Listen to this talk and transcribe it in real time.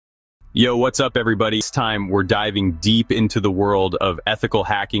Yo, what's up, everybody? This time, we're diving deep into the world of ethical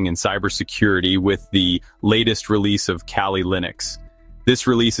hacking and cybersecurity with the latest release of Kali Linux. This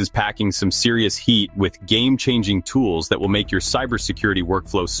release is packing some serious heat with game-changing tools that will make your cybersecurity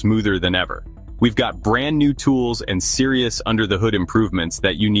workflow smoother than ever. We've got brand new tools and serious under-the-hood improvements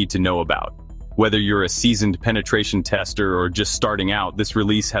that you need to know about. Whether you're a seasoned penetration tester or just starting out, this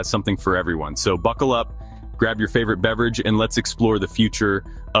release has something for everyone. So buckle up, grab your favorite beverage, and let's explore the future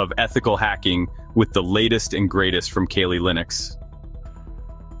of ethical hacking with the latest and greatest from Kali Linux.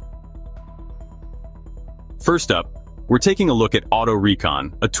 First up, we're taking a look at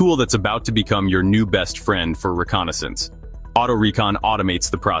AutoRecon, a tool that's about to become your new best friend for reconnaissance. AutoRecon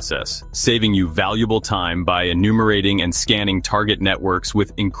automates the process, saving you valuable time by enumerating and scanning target networks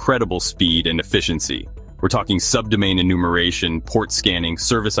with incredible speed and efficiency. We're talking subdomain enumeration, port scanning,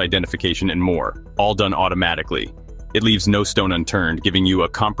 service identification, and more, all done automatically. It leaves no stone unturned, giving you a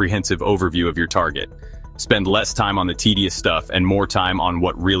comprehensive overview of your target. Spend less time on the tedious stuff and more time on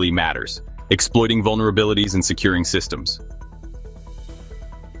what really matters, exploiting vulnerabilities and securing systems.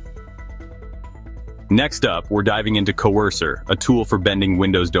 Next up, we're diving into Coercer, a tool for bending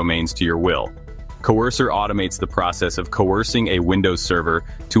Windows domains to your will. Coercer automates the process of coercing a Windows server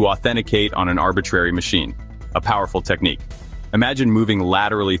to authenticate on an arbitrary machine. A powerful technique. Imagine moving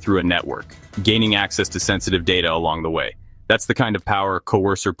laterally through a network, gaining access to sensitive data along the way. That's the kind of power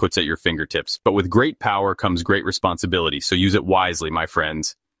Coercer puts at your fingertips. But with great power comes great responsibility, so use it wisely, my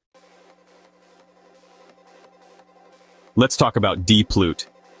friends. Let's talk about Dploot,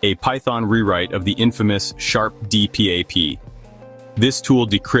 a Python rewrite of the infamous Sharpdpap. This tool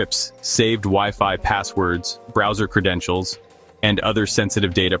decrypts saved Wi-Fi passwords, browser credentials, and other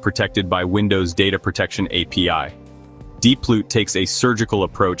sensitive data protected by Windows Data Protection API. Dploot takes a surgical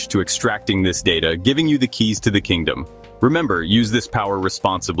approach to extracting this data, giving you the keys to the kingdom. Remember, use this power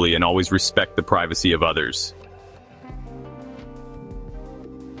responsibly and always respect the privacy of others.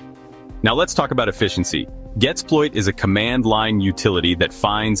 Now let's talk about efficiency. Getsploit is a command-line utility that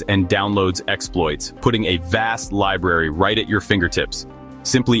finds and downloads exploits, putting a vast library right at your fingertips.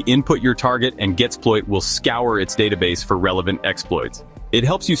 Simply input your target and Getsploit will scour its database for relevant exploits. It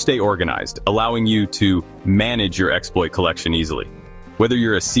helps you stay organized, allowing you to manage your exploit collection easily. Whether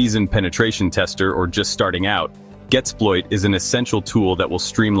you're a seasoned penetration tester or just starting out, Getsploit is an essential tool that will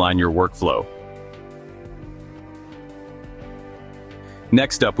streamline your workflow.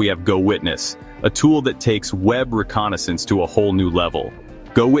 Next up, we have Gowitness, a tool that takes web reconnaissance to a whole new level.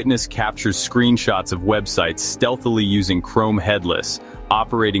 Gowitness captures screenshots of websites stealthily using Chrome headless,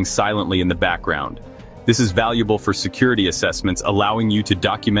 operating silently in the background. This is valuable for security assessments, allowing you to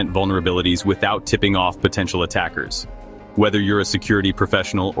document vulnerabilities without tipping off potential attackers. Whether you're a security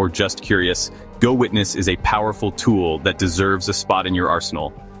professional or just curious, Gowitness is a powerful tool that deserves a spot in your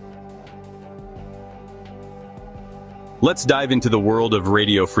arsenal. Let's dive into the world of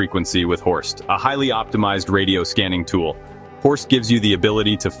radio frequency with Horst, a highly optimized radio scanning tool. Horst gives you the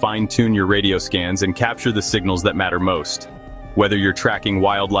ability to fine-tune your radio scans and capture the signals that matter most. Whether you're tracking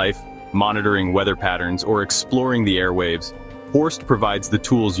wildlife, monitoring weather patterns, or exploring the airwaves, Horst provides the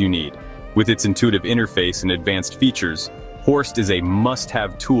tools you need. With its intuitive interface and advanced features, Horst is a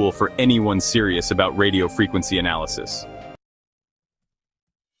must-have tool for anyone serious about radio frequency analysis.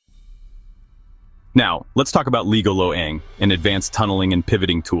 Now, let's talk about LigoLo-ng, an advanced tunneling and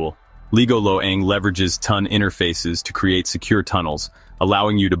pivoting tool. LigoLo-ng leverages TUN interfaces to create secure tunnels,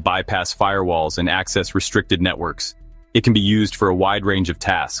 allowing you to bypass firewalls and access restricted networks. It can be used for a wide range of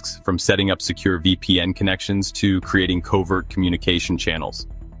tasks, from setting up secure VPN connections to creating covert communication channels.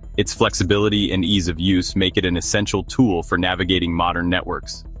 Its flexibility and ease of use make it an essential tool for navigating modern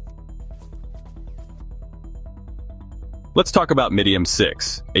networks. Let's talk about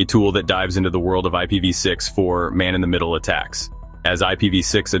MIDIum6, a tool that dives into the world of IPv6 for man-in-the-middle attacks. As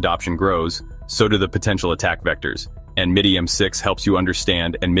IPv6 adoption grows, so do the potential attack vectors, and MIDIum6 helps you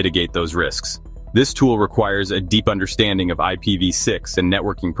understand and mitigate those risks. This tool requires a deep understanding of IPv6 and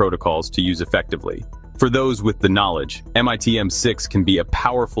networking protocols to use effectively. For those with the knowledge, MIDIum6 can be a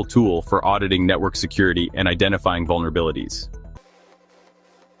powerful tool for auditing network security and identifying vulnerabilities.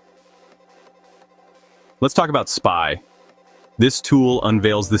 Let's talk about Pspy. This tool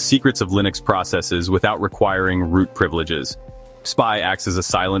unveils the secrets of Linux processes without requiring root privileges. Pspy acts as a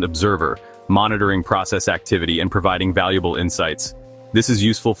silent observer, monitoring process activity and providing valuable insights. This is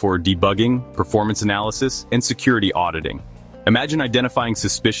useful for debugging, performance analysis, and security auditing. Imagine identifying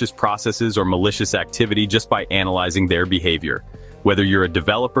suspicious processes or malicious activity just by analyzing their behavior. Whether you're a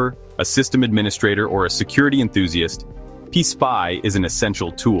developer, a system administrator, or a security enthusiast, Pspy is an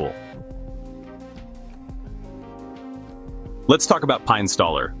essential tool. Let's talk about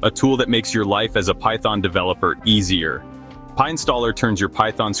PyInstaller, a tool that makes your life as a Python developer easier. PyInstaller turns your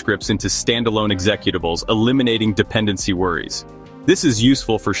Python scripts into standalone executables, eliminating dependency worries. This is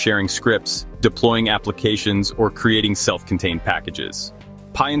useful for sharing scripts, deploying applications, or creating self-contained packages.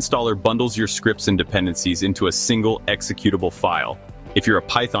 PyInstaller bundles your scripts and dependencies into a single executable file. If you're a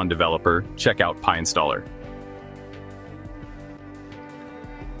Python developer, check out PyInstaller.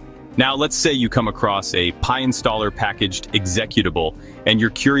 Now, let's say you come across a PyInstaller packaged executable and you're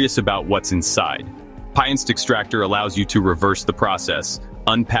curious about what's inside. PyInstxtractor allows you to reverse the process,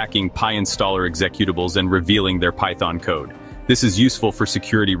 unpacking PyInstaller executables and revealing their Python code. This is useful for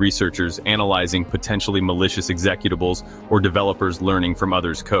security researchers analyzing potentially malicious executables or developers learning from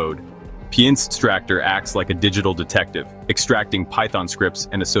others' code. PyInstxtractor acts like a digital detective, extracting Python scripts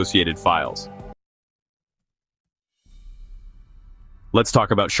and associated files. Let's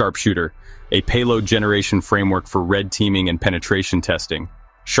talk about Sharpshooter, a payload generation framework for red teaming and penetration testing.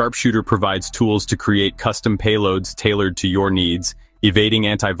 Sharpshooter provides tools to create custom payloads tailored to your needs, evading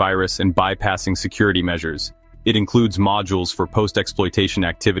antivirus and bypassing security measures. It includes modules for post-exploitation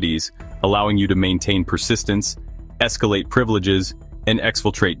activities, allowing you to maintain persistence, escalate privileges, and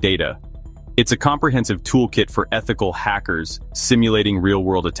exfiltrate data. It's a comprehensive toolkit for ethical hackers simulating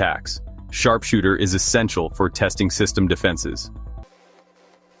real-world attacks. Sharpshooter is essential for testing system defenses.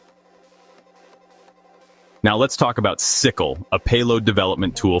 Now let's talk about Sickle, a payload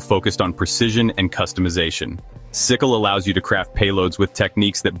development tool focused on precision and customization. Sickle allows you to craft payloads with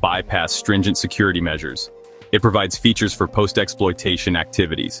techniques that bypass stringent security measures. It provides features for post-exploitation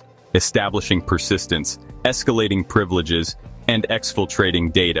activities, establishing persistence, escalating privileges, and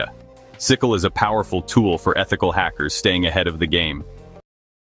exfiltrating data. Sickle is a powerful tool for ethical hackers staying ahead of the game.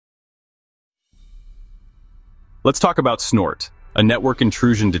 Let's talk about Snort, a network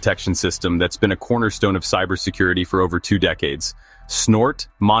intrusion detection system that's been a cornerstone of cybersecurity for over 2 decades. Snort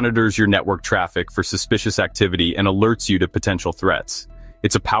monitors your network traffic for suspicious activity and alerts you to potential threats.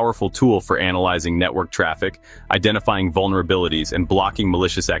 It's a powerful tool for analyzing network traffic, identifying vulnerabilities, and blocking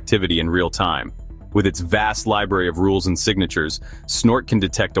malicious activity in real time. With its vast library of rules and signatures, Snort can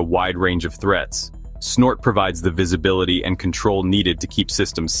detect a wide range of threats. Snort provides the visibility and control needed to keep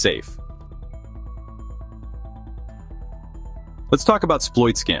systems safe. Let's talk about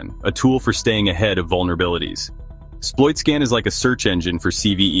Sploitscan, a tool for staying ahead of vulnerabilities. Sploitscan is like a search engine for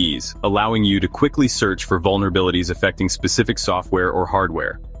CVEs, allowing you to quickly search for vulnerabilities affecting specific software or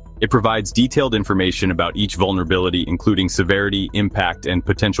hardware. It provides detailed information about each vulnerability, including severity, impact, and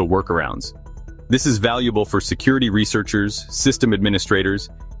potential workarounds. This is valuable for security researchers, system administrators,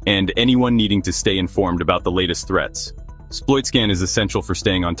 and anyone needing to stay informed about the latest threats. Sploitscan is essential for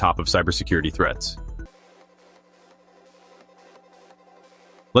staying on top of cybersecurity threats.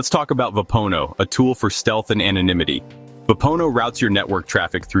 Let's talk about Vopono, a tool for stealth and anonymity. Vopono routes your network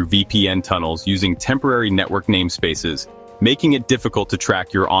traffic through VPN tunnels using temporary network namespaces, making it difficult to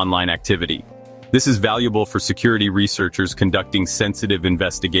track your online activity. This is valuable for security researchers conducting sensitive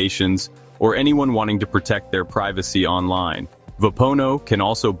investigations or anyone wanting to protect their privacy online. Vopono can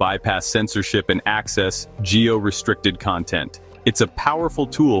also bypass censorship and access geo-restricted content. It's a powerful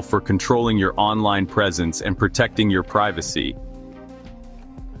tool for controlling your online presence and protecting your privacy.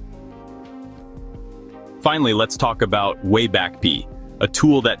 Finally, let's talk about Waybackpy, a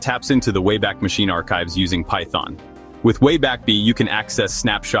tool that taps into the Wayback Machine archives using Python. With Waybackpy, you can access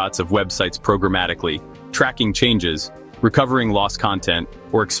snapshots of websites programmatically, tracking changes, recovering lost content,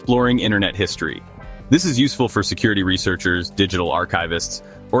 or exploring internet history. This is useful for security researchers, digital archivists,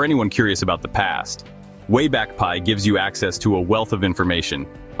 or anyone curious about the past. Waybackpy gives you access to a wealth of information,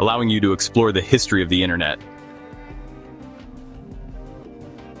 allowing you to explore the history of the internet.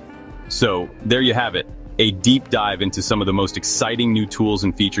 So, there you have it. A deep dive into some of the most exciting new tools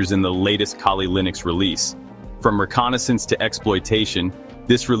and features in the latest Kali Linux release. From reconnaissance to exploitation,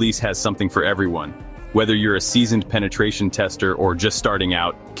 this release has something for everyone. Whether you're a seasoned penetration tester or just starting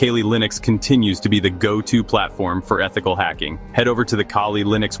out, Kali Linux continues to be the go-to platform for ethical hacking. Head over to the Kali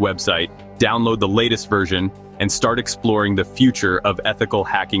Linux website, download the latest version, and start exploring the future of ethical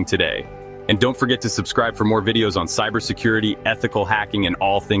hacking today. And don't forget to subscribe for more videos on cybersecurity, ethical hacking, and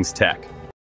all things tech.